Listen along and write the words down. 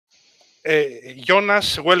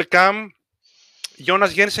Jonas, welcome.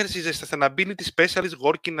 Jonas Jensen is a sustainability specialist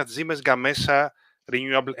working at Siemens Gamesa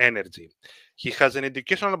Renewable Energy. He has an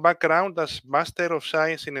educational background as Master of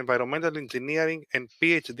Science in Environmental Engineering and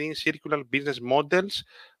PhD in Circular Business Models,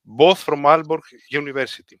 both from Aalborg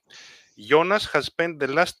University. Jonas has spent the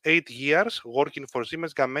last 8 years working for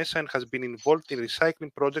Siemens Gamesa and has been involved in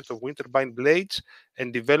recycling projects of wind turbine blades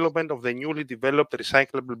and development of the newly developed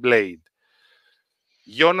recyclable blade.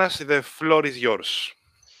 Jonas, the floor is yours.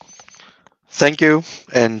 Thank you,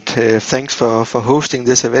 and thanks for hosting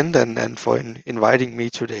this event and for inviting me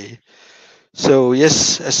today. So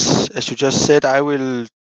yes, as you just said, I will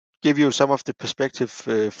give you some of the perspective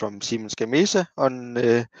from Siemens Gamesa on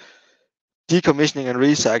decommissioning and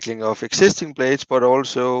recycling of existing blades, but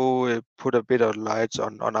also put a bit of lights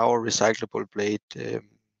on our recyclable blade.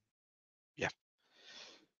 Yeah.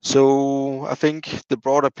 So I think the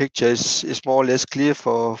broader picture is more or less clear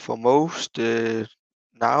for most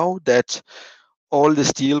now that all the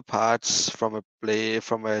steel parts from a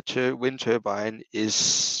wind turbine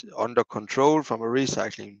is under control from a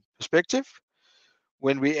recycling perspective.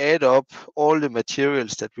 When we add up all the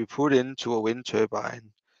materials that we put into a wind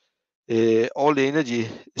turbine, all the energy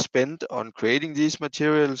spent on creating these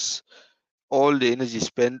materials, all the energy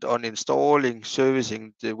spent on installing,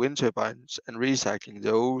 servicing the wind turbines and recycling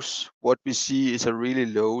those, what we see is a really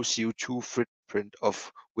low CO2 footprint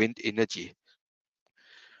of wind energy.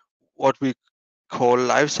 What we call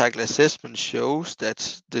life cycle assessment shows that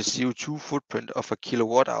the CO2 footprint of a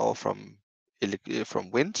kilowatt hour from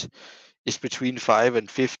wind is between 5 and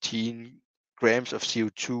 15 grams of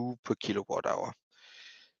CO2 per kilowatt hour.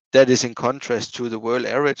 That is in contrast to the world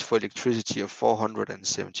average for electricity of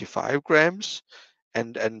 475 grams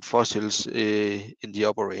and fossils in the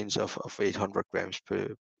upper range of 800 grams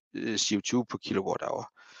per CO2 per kilowatt hour.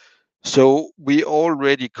 So we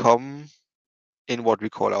already come in what we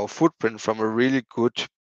call our footprint from a really good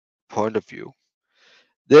point of view.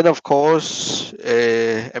 Then, of course,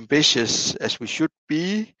 ambitious as we should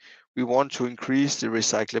be, we want to increase the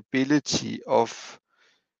recyclability of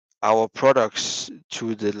our products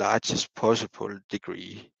to the largest possible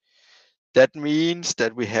degree. That means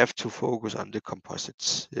that we have to focus on the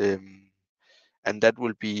composites. And that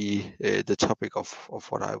will be the topic of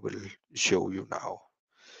what I will show you now.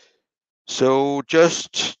 So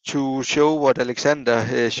just to show what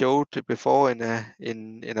Alexander showed before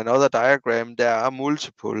in another diagram, there are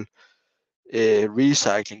multiple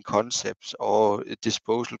recycling concepts or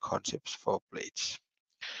disposal concepts for blades.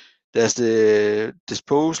 There's the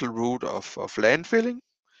disposal route of landfilling.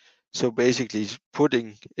 So basically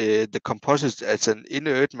putting the composites as an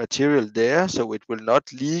inert material there so it will not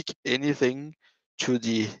leak anything to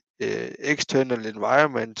the external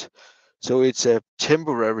environment. So it's a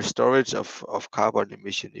temporary storage of carbon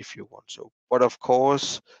emission if you want so. But of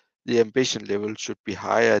course, the ambition level should be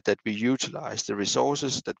higher that we utilize the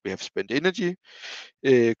resources that we have spent energy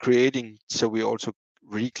creating so we also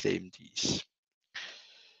reclaim these.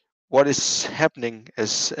 What is happening,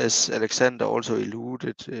 as Alexander also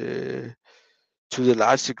alluded to the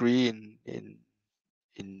large degree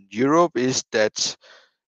in Europe, is that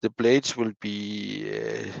the blades will be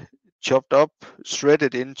chopped up,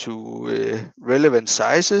 shredded into relevant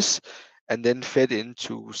sizes, and then fed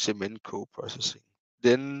into cement co-processing.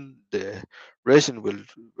 Then the resin will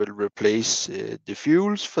replace the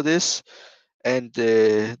fuels for this, and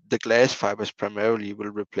the glass fibers primarily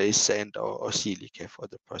will replace sand or silica for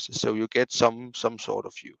the process. So you get some sort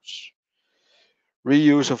of use.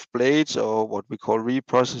 Reuse of blades or what we call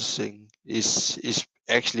reprocessing is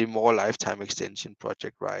actually more lifetime extension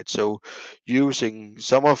project, right? So using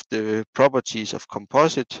some of the properties of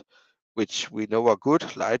composite, which we know are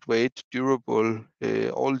good, lightweight, durable,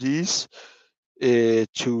 all these,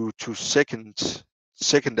 to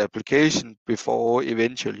second application before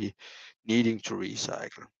eventually needing to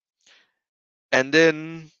recycle. And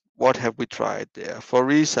then what have we tried there? For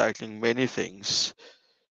recycling, many things.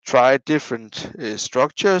 Tried different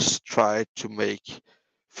structures, tried to make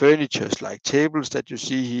furnitures like tables that you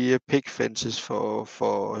see here, pick fences for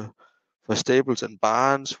stables and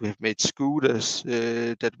barns. We have made scooters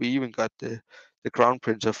that we even got the crown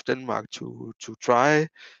prince of Denmark to try,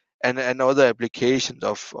 and other applications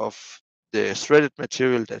of the threaded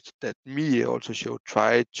material that Mie also showed,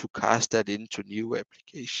 tried to cast that into new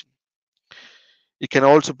application. It can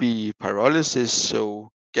also be pyrolysis, so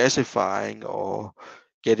gasifying or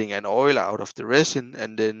getting an oil out of the resin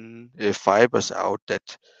and then fibers out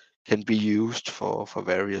that can be used for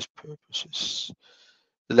various purposes.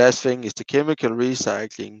 The last thing is the chemical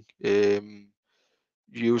recycling,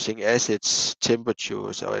 using acids,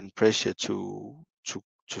 temperatures, and pressure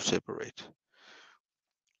to separate.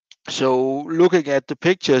 So looking at the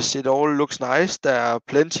pictures, it all looks nice. There are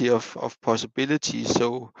plenty of possibilities.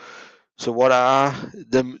 So what are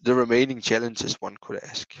the remaining challenges, one could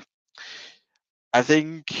ask? I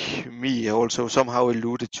think me also somehow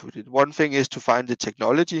alluded to it. One thing is to find the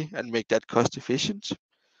technology and make that cost efficient.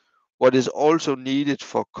 What is also needed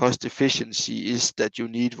for cost efficiency is that you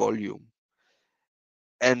need volume.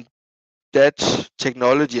 And that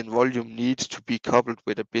technology and volume needs to be coupled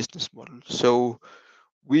with a business model. So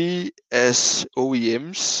we as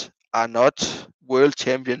OEMs are not world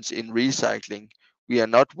champions in recycling. We are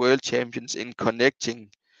not world champions in connecting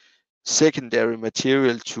secondary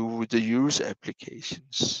material to the use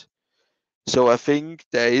applications. So I think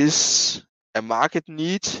there is a market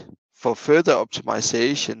need for further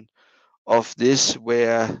optimization of this,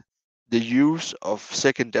 where the use of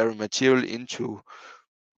secondary material into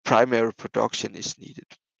primary production is needed.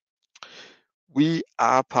 We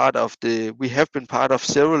have been part of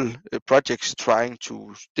several projects trying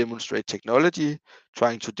to demonstrate technology,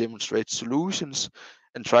 trying to demonstrate solutions,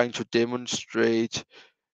 and trying to demonstrate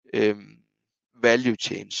um, value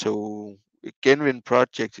chain. So Genwin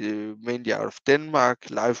project, mainly out of Denmark,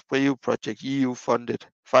 Live Brio project, EU funded,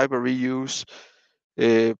 fiber reuse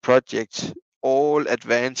project, all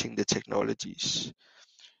advancing the technologies.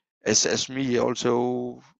 As me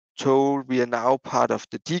also told, we are now part of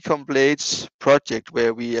the Decom Blades project,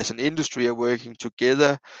 where we as an industry are working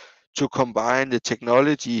together to combine the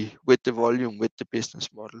technology with the volume, with the business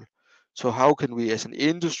model. So how can we as an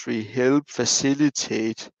industry help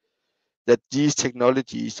facilitate that these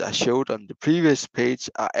technologies I showed on the previous page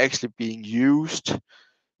are actually being used,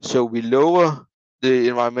 so we lower the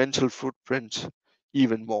environmental footprint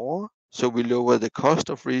even more, so we lower the cost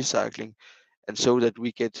of recycling, and so that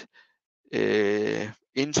we get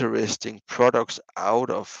interesting products out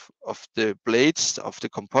of the blades of the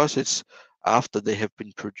composites after they have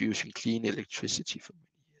been producing clean electricity for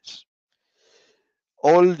many years.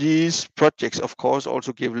 All these projects, of course,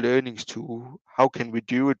 also give learnings to how can we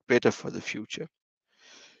do it better for the future.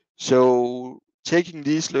 So taking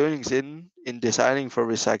these learnings in designing for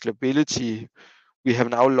recyclability, we have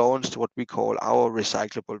now launched what we call our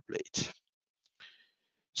recyclable blade.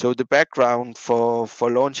 So the background for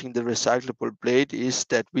launching the recyclable blade is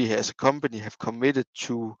that we as a company have committed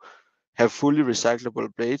to have fully recyclable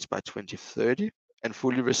blades by 2030 and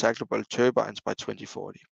fully recyclable turbines by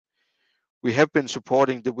 2040. We have been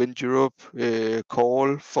supporting the Wind Europe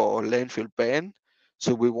call for landfill ban,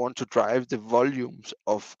 so we want to drive the volumes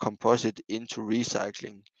of composite into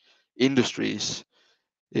recycling industries.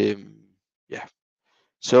 Um, yeah.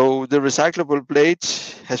 So the recyclable blade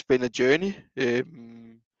has been a journey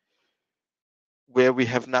where we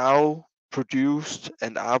have now produced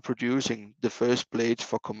and are producing the first blades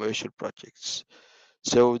for commercial projects.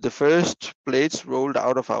 So the first blades rolled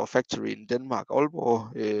out of our factory in Denmark,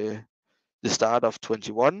 Aalborg, the start of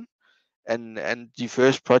 21, and the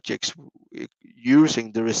first projects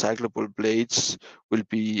using the recyclable blades will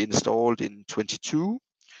be installed in 22,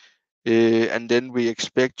 and then we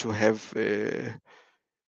expect to have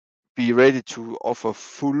be ready to offer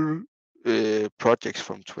full projects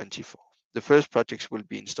from 24. The first projects will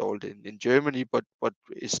be installed in Germany, but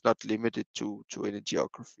it's not limited to any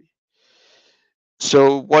geography.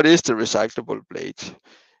 So what is the recyclable blade?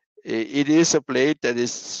 It is a blade that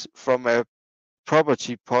is, from a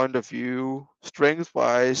property point of view, strength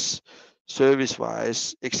wise, service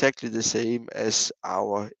wise, exactly the same as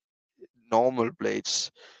our normal blades.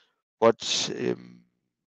 But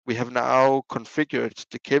we have now configured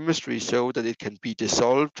the chemistry so that it can be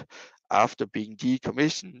dissolved after being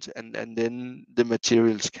decommissioned, and then the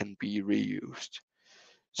materials can be reused.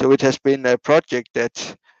 So it has been a project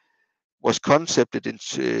that was concepted in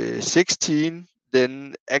 16,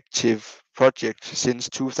 then active project since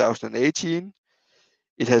 2018.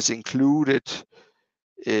 It has included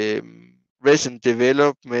resin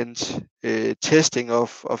development, testing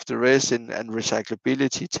of the resin and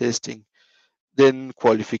recyclability testing, then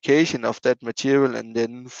qualification of that material, and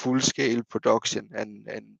then full scale production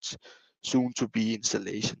and soon to be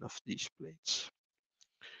installation of these blades.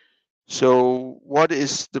 So what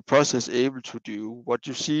is the process able to do? What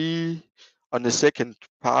you see on the second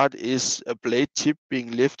part is a blade tip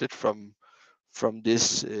being lifted from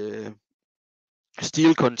this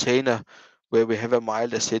steel container where we have a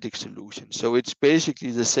mild acidic solution. So it's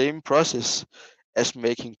basically the same process as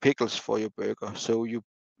making pickles for your burger. So you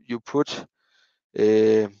put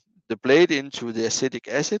the blade into the acidic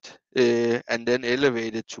acid and then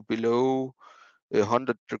elevate it to below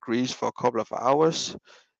 100 degrees for a couple of hours.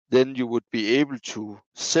 Then you would be able to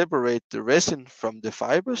separate the resin from the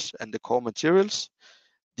fibers and the core materials.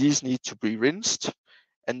 These need to be rinsed,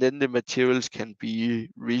 and then the materials can be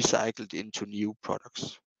recycled into new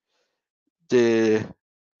products. The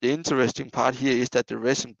interesting part here is that the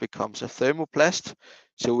resin becomes a thermoplast,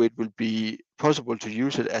 so it will be possible to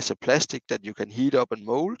use it as a plastic that you can heat up and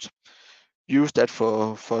mold. Use that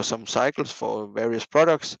for some cycles for various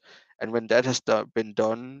products, and when that has been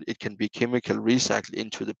done, it can be chemical recycled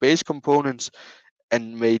into the base components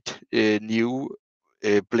and made new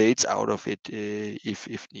blades out of it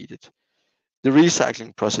if needed. The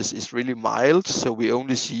recycling process is really mild, so we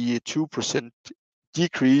only see a 2%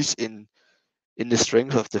 decrease in the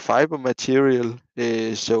strength of the fiber material.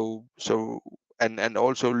 And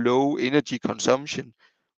also low energy consumption,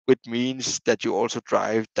 which means that you also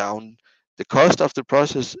drive down the cost of the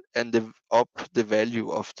process and up the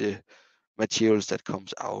value of the materials that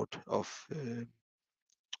comes out of the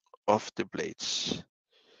blades.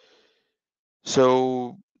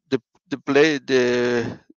 So the the blade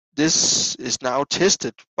this is now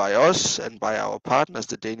tested by us and by our partners,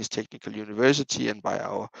 the Danish Technical University, and by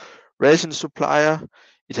our resin supplier.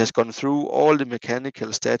 It has gone through all the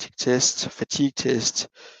mechanical static tests, fatigue tests,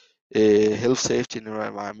 health, safety, and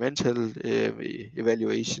environmental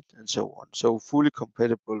evaluation, and so on. So fully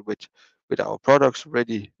compatible with our products,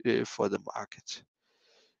 ready for the market.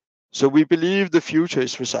 So we believe the future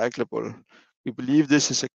is recyclable. We believe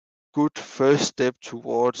this is a good first step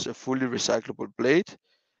towards a fully recyclable blade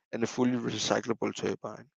and a fully recyclable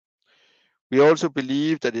turbine. We also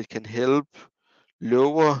believe that it can help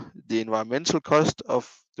lower the environmental cost of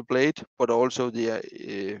the blade, but also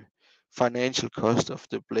the financial cost of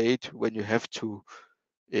the blade when you have to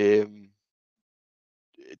um,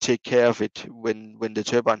 take care of it when the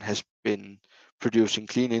turbine has been producing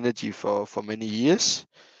clean energy for many years.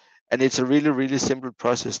 And it's a really simple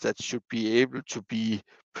process that should be able to be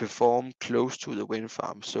performed close to the wind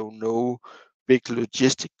farm, so no big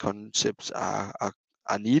logistic concepts are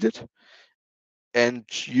needed. And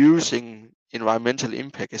using environmental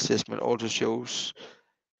impact assessment also shows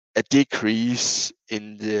a decrease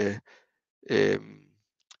um,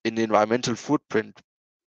 in the environmental footprint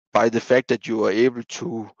by the fact that you are able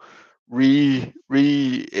to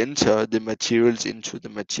re-enter the materials into the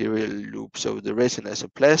material loop. So the resin as a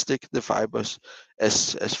plastic, the fibers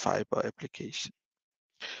as fiber application.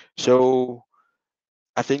 So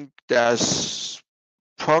I think there's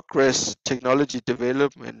progress, technology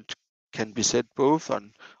development can be said both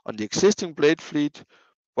on the existing blade fleet,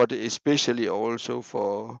 but especially also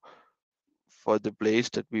for the blades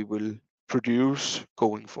that we will produce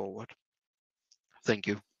going forward. Thank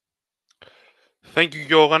you. Thank you,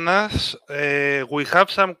 Jonas. We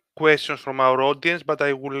have some questions from our audience, but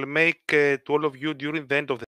I will make to all of you during the end of the